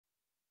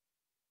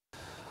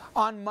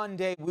On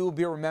Monday, we will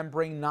be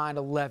remembering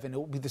 9/11. It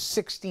will be the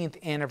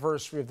 16th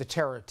anniversary of the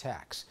terror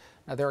attacks.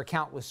 Now, there are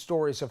countless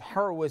stories of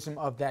heroism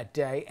of that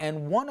day,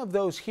 and one of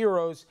those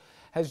heroes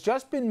has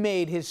just been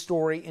made his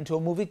story into a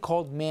movie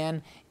called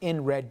Man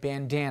in Red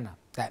Bandana.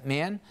 That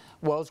man,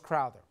 Welles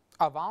Crowther,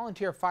 a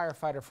volunteer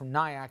firefighter from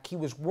Nyack. He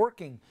was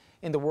working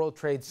in the World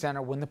Trade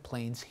Center when the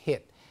planes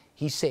hit.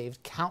 He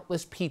saved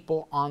countless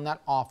people on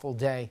that awful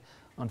day.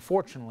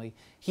 Unfortunately,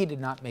 he did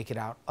not make it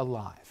out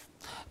alive.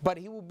 But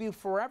he will be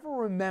forever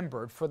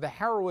remembered for the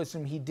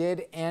heroism he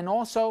did and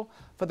also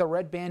for the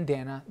red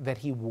bandana that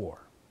he wore.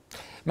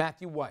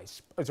 Matthew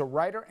Weiss is a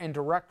writer and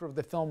director of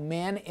the film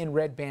Man in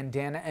Red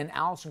Bandana, and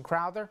Alison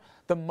Crowther,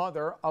 the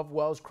mother of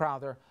Welles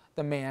Crowther,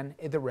 the man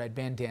in the red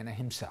bandana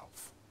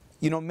himself.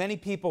 You know, many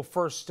people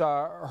first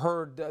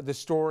heard the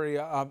story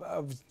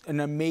of an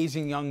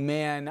amazing young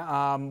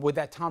man with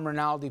that Tom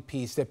Rinaldi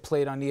piece that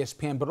played on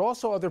ESPN, but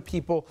also other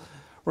people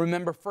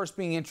remember first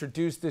being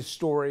introduced this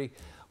story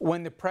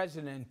when the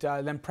president,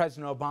 then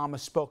President Obama,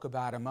 spoke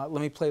about him. Let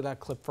me play that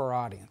clip for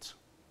our audience.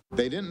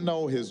 They didn't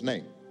know his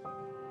name.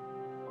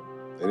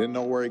 They didn't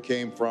know where he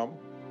came from,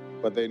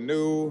 but they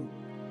knew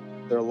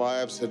their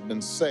lives had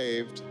been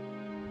saved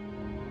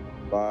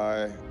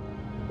by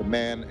the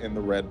man in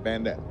the red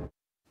bandana.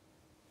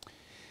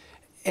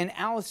 And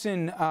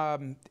Alison,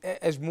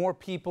 as more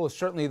people,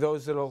 certainly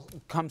those that will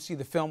come see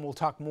the film, we'll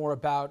talk more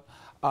about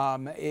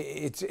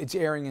its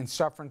airing and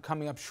suffering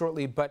coming up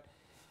shortly. But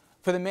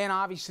for the man,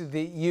 obviously,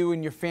 that you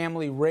and your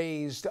family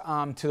raised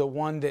to the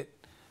one that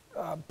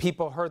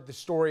people heard the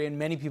story and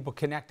many people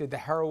connected the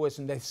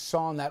heroism they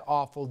saw on that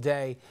awful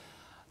day.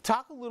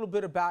 Talk a little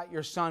bit about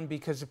your son,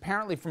 because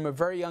apparently from a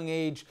very young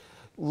age,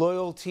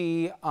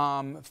 loyalty,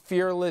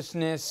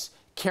 fearlessness,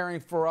 caring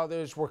for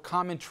others were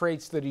common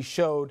traits that he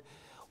showed.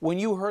 When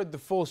you heard the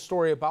full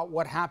story about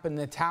what happened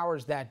in the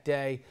towers that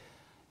day,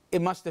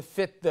 it must have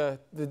fit the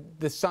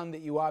son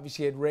that you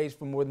obviously had raised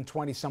for more than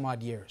 20 some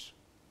odd years.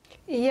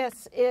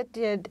 Yes, it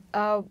did.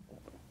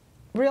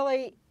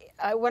 Really,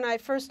 when I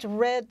first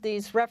read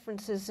these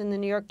references in the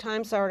New York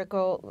Times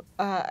article,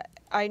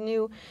 I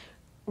knew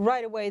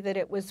right away that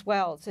it was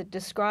Welles. It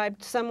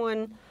described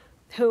someone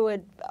who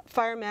had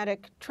fire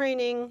medic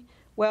training.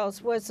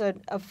 Welles was a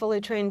fully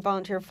trained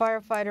volunteer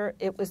firefighter.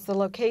 It was the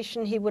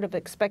location he would have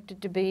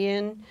expected to be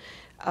in.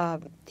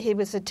 He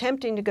was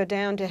attempting to go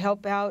down to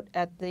help out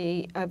at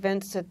the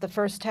events at the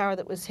first tower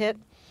that was hit.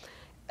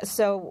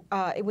 So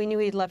we knew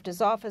he'd left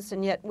his office,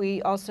 and yet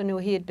we also knew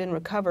he had been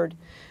recovered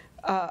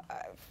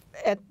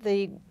at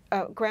the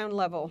ground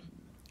level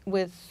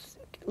with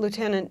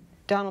Lieutenant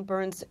Donald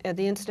Burns,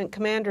 the incident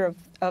commander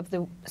of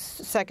the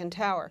second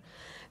tower.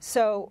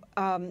 So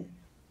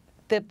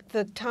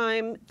the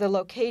time, the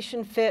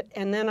location fit,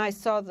 and then I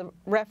saw the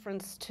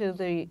reference to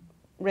the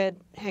red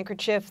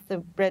handkerchief,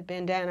 the red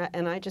bandana,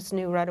 and I just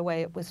knew right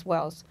away it was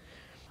Welles.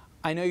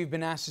 I know you've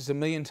been asked this a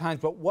million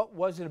times, but what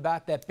was it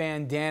about that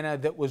bandana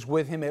that was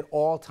with him at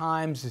all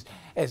times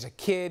as a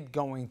kid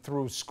going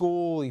through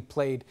school? He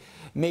played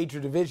Major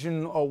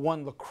Division I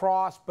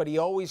lacrosse, but he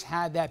always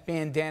had that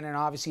bandana, and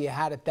obviously he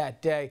had it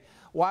that day.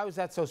 Why was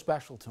that so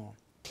special to him?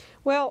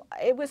 Well,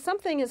 it was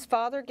something his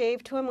father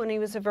gave to him when he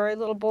was a very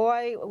little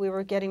boy. We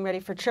were getting ready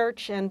for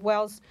church, and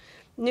Welles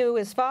knew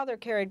his father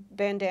carried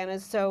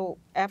bandanas, so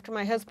after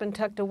my husband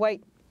tucked a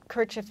white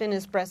kerchief in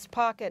his breast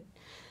pocket,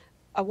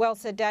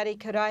 Welles said, "Daddy,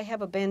 could I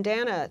have a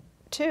bandana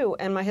too?"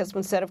 And my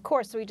husband said, "Of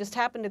course." So he just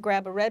happened to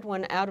grab a red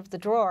one out of the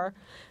drawer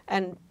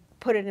and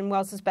put it in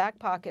Welles's back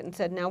pocket and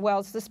said, "Now,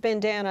 Welles, this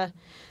bandana,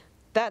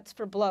 that's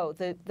for blow.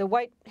 The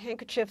white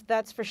handkerchief,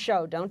 that's for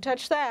show. Don't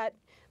touch that.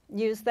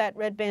 Use that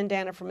red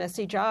bandana from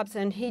SC Jobs."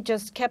 And he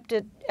just kept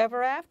it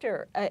ever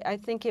after. I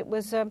think it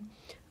was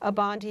a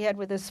bond he had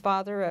with his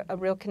father, a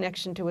real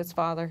connection to his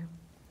father.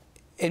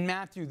 And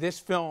Matthew, this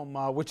film,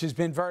 which has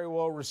been very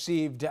well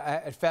received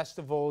at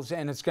festivals,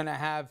 and it's going to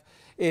have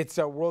its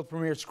world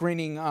premiere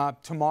screening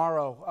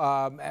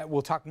tomorrow.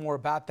 We'll talk more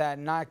about that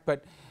in Nyack.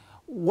 But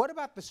what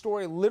about the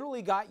story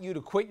literally got you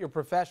to quit your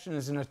profession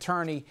as an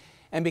attorney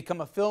and become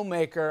a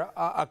filmmaker,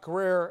 a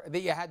career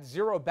that you had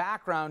zero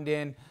background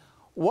in?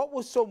 What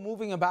was so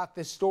moving about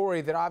this story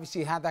that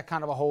obviously had that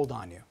kind of a hold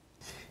on you?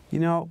 You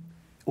know,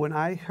 when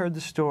I heard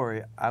the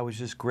story, I was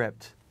just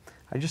gripped.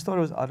 I just thought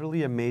it was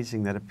utterly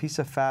amazing that a piece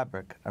of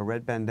fabric, a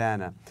red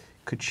bandana,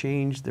 could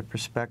change the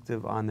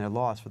perspective on their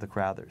loss for the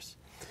Crowthers.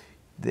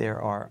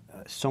 There are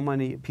so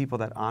many people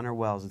that honor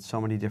Welles in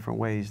so many different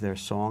ways. There are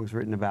songs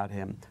written about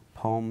him,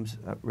 poems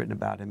written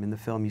about him. In the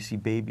film, you see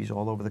babies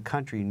all over the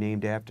country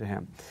named after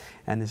him.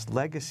 And this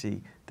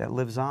legacy that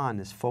lives on,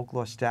 this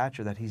folklore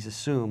stature that he's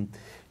assumed,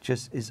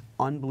 just is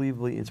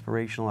unbelievably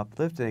inspirational,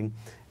 uplifting.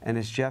 And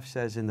as Jeff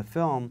says in the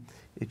film,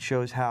 it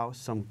shows how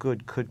some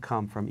good could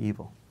come from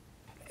evil.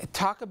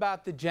 Talk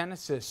about the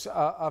genesis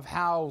of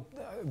how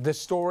the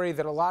story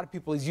that a lot of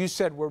people, as you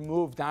said, were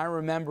moved. I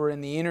remember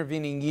in the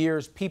intervening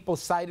years, people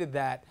cited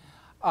that.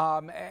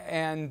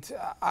 And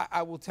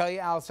I will tell you,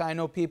 Alice, I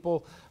know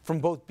people from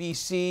both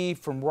BC,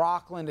 from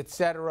Rockland,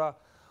 etc.,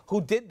 who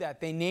did that.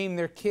 They named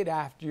their kid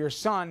after your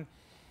son.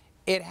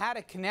 it had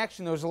a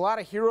connection. There was a lot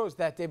of heroes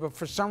that day, but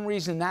for some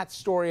reason that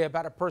story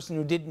about a person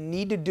who didn't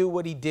need to do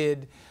what he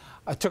did,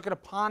 took it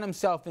upon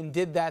himself and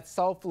did that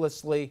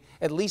selflessly.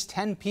 At least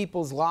 10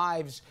 people's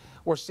lives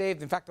were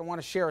saved. In fact, I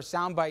want to share a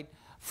soundbite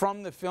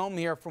from the film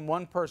here from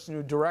one person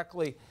who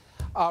directly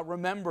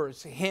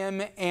remembers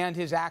him and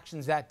his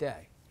actions that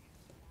day.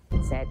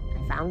 He said,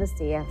 "I found the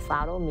steer,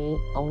 follow me,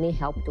 only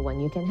help the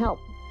one you can help."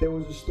 There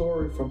was a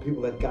story from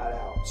people that got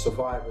out,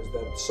 survivors,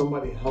 that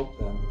somebody helped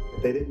them.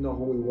 They didn't know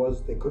who he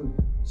was. They couldn't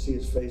see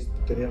his face.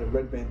 They had a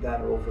red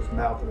bandana over his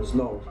mouth and his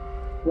nose.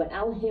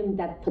 Without him,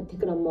 that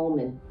particular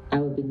moment, I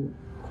would be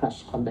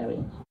crushed or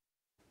buried.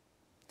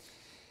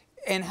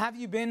 And have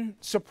you been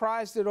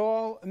surprised at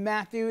all,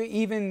 Matthew,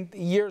 even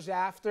years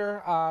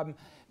after?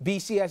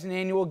 BC has an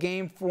annual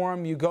game for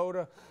him. You go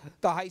to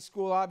the high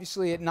school,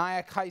 obviously, at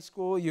Nyack High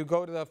School. You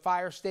go to the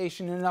fire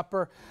station in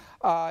Upper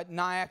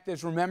Nyack.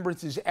 There's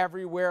remembrances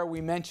everywhere. We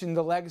mentioned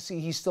the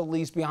legacy he still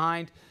leaves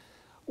behind.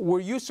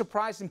 Were you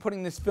surprised in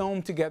putting this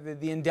film together,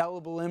 the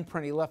indelible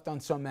imprint he left on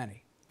so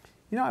many?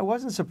 You know, I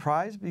wasn't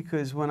surprised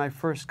because when I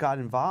first got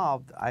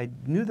involved, I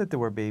knew that there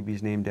were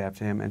babies named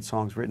after him and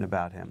songs written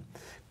about him.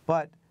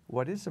 But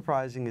what is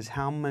surprising is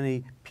how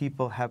many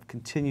people have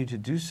continued to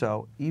do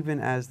so even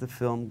as the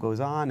film goes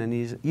on. And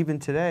even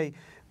today,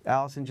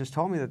 Alison just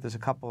told me that there's a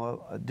couple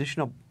of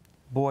additional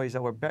boys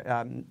that were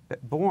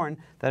born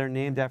that are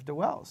named after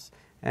Welles.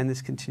 And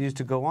this continues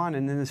to go on.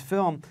 And in this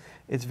film,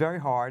 it's very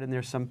hard, and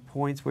there's some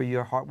points where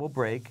your heart will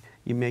break.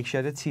 You may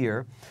shed a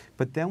tear.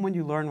 But then when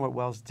you learn what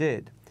Welles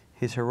did,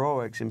 his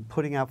heroics in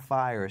putting out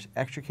fires,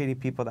 extricating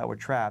people that were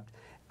trapped,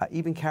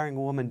 even carrying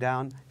a woman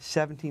down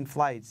 17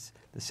 flights,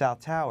 the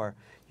South Tower,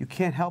 you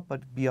can't help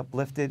but be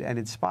uplifted and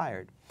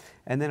inspired.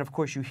 And then, of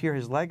course, you hear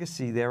his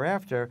legacy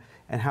thereafter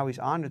and how he's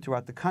honored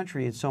throughout the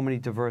country in so many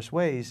diverse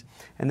ways.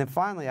 And then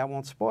finally, I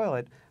won't spoil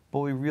it, but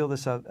we reveal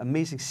this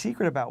amazing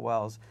secret about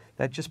Welles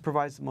that just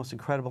provides the most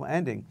incredible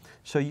ending.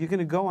 So you're going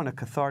to go on a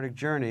cathartic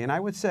journey. And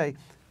I would say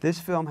this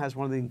film has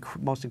one of the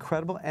most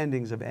incredible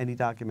endings of any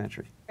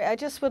documentary. I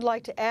just would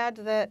like to add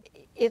that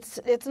it's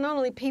not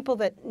only people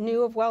that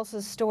knew of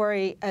Wells's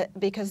story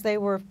because they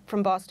were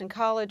from Boston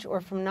College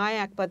or from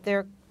Nyack, but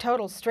they're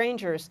total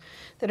strangers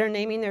that are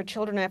naming their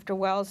children after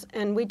Welles.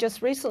 And we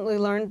just recently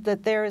learned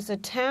that there is a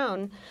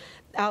town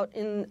out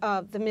in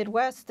the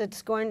Midwest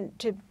that's going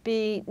to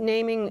be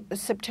naming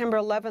September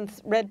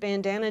 11th Red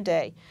Bandana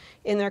Day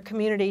in their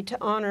community to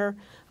honor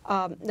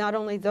not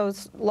only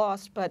those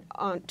lost, but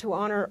to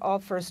honor all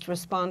first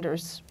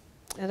responders.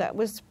 And that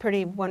was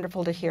pretty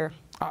wonderful to hear.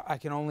 I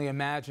can only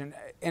imagine.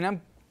 And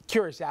I'm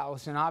curious,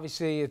 Alison,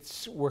 obviously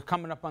we're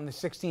coming up on the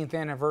 16th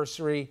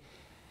anniversary.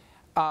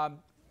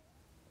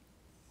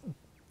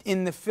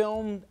 In the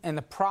film and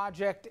the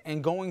project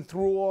and going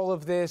through all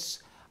of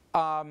this,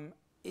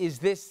 is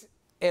this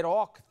at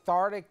all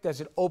cathartic?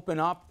 Does it open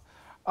up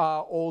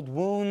old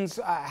wounds?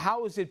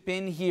 How has it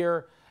been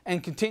here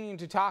and continuing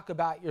to talk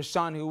about your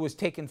son who was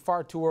taken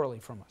far too early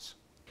from us?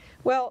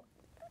 Well,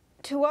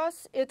 to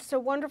us, it's a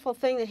wonderful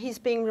thing that he's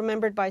being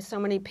remembered by so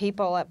many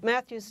people.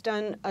 Matthew's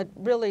done a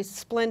really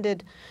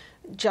splendid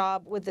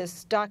job with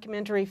this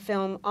documentary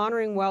film,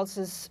 honoring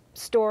Wells's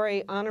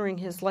story, honoring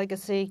his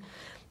legacy.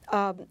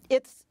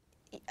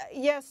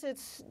 Yes,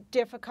 it's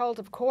difficult,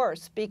 of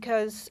course,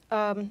 because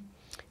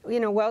you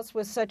know, Welles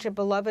was such a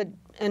beloved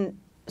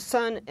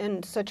son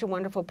and such a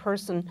wonderful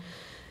person.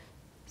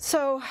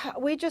 So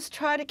we just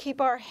try to keep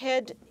our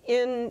head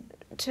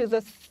into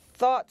the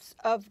thoughts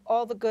of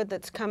all the good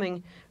that's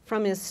coming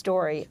from his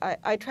story.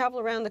 I travel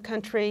around the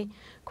country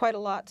quite a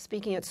lot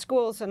speaking at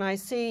schools, and I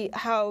see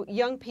how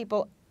young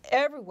people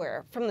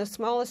everywhere, from the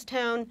smallest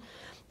town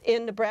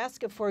in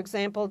Nebraska, for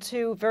example,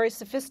 to very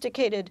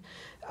sophisticated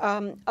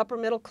upper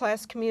middle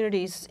class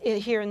communities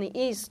here in the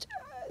East,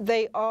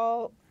 they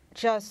all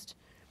just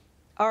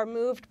are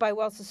moved by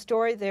Wells's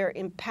story. They're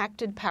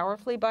impacted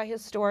powerfully by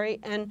his story,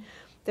 and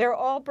they're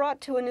all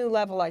brought to a new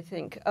level, I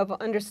think, of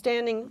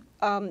understanding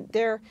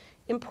their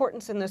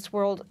importance in this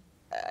world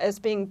as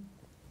being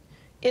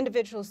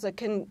individuals that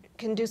can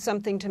do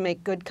something to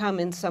make good come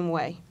in some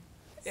way.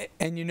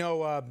 And you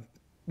know,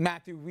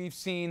 Matthew, we've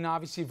seen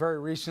obviously very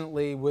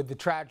recently with the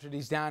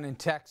tragedies down in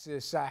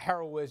Texas,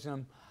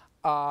 heroism,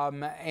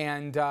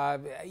 and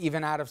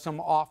even out of some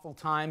awful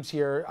times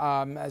here,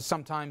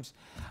 sometimes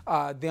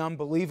the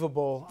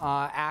unbelievable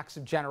acts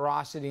of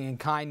generosity and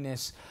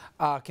kindness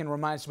can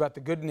remind us about the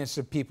goodness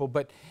of people.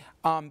 But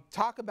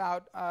talk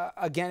about,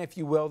 again, if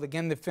you will,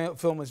 again, the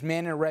film is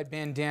Man in a Red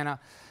Bandana.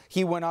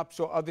 He went up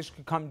so others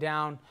could come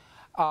down.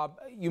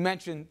 You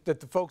mentioned that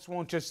the folks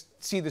won't just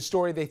see the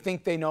story they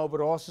think they know,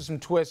 but also some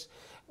twists.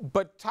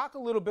 But talk a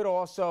little bit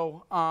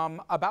also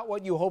about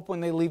what you hope when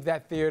they leave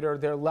that theater,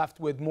 they're left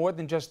with more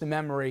than just the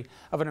memory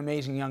of an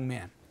amazing young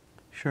man.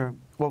 Sure.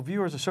 Well,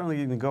 viewers are certainly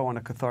going to go on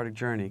a cathartic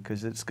journey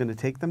because it's going to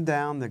take them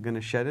down, they're going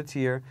to shed a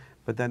tear,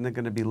 but then they're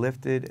going to be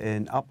lifted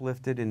and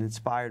uplifted and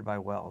inspired by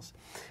Welles.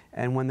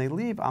 And when they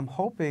leave, I'm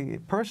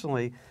hoping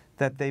personally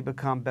that they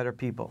become better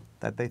people,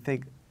 that they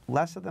think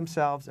less of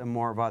themselves and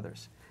more of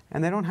others.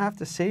 And they don't have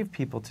to save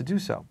people to do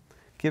so.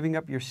 giving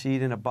up your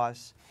seat in a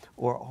bus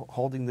or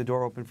holding the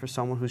door open for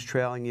someone who's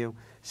trailing you.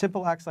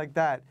 Simple acts like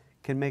that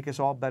can make us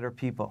all better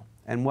people.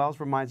 And Welles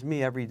reminds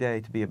me every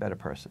day to be a better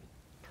person.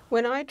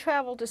 When I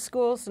travel to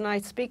schools and I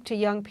speak to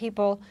young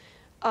people,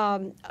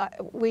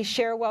 we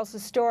share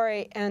Welles'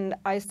 story, and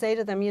I say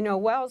to them, you know,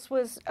 Welles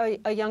was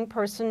a young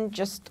person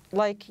just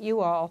like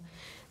you all,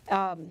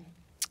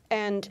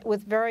 and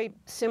with very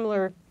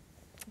similar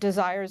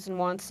desires and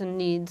wants and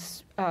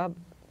needs,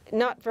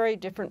 not very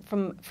different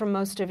from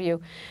most of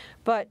you.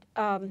 But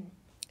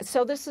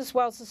so this is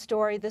Welles'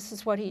 story. This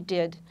is what he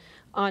did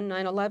on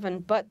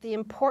 9/11. But the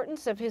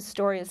importance of his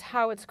story is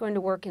how it's going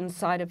to work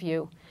inside of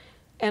you.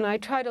 And I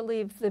try to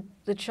leave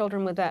the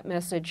children with that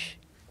message.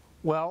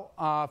 Well,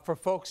 for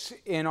folks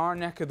in our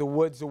neck of the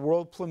woods, the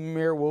world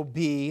premiere will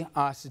be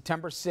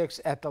September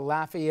 6th at the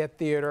Lafayette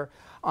Theater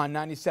on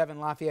 97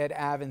 Lafayette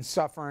Ave in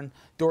Suffern.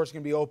 Doors are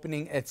going to be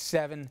opening at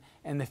 7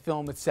 and the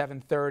film at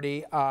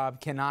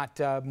 7:30.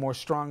 Cannot more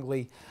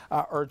strongly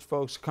urge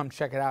folks to come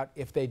check it out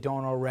if they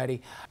don't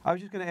already. I was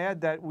just going to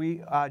add that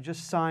we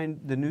just signed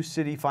the New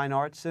City Fine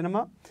Arts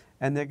Cinema,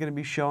 and they're going to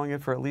be showing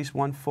it for at least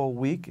one full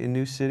week in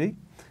New City.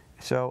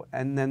 So,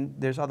 and then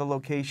there's other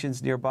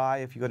locations nearby.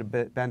 If you go to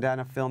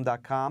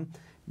bandanafilm.com,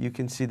 you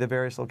can see the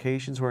various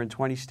locations. We're in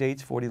 20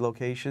 states, 40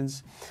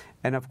 locations.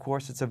 And of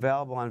course, it's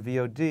available on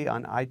VOD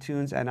on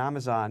iTunes and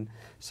Amazon,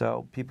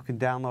 so people can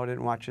download it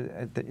and watch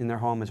it in their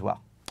home as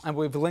well. And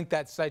we've linked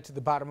that site to the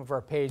bottom of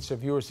our page, so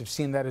viewers have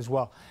seen that as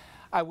well.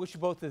 I wish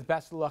you both the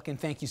best of luck, and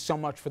thank you so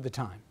much for the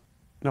time.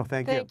 No,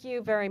 thank you. Thank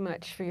you very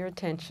much for your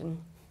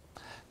attention.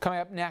 Coming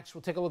up next,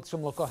 we'll take a look at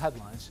some local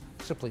headlines,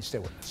 so please stay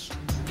with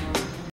us.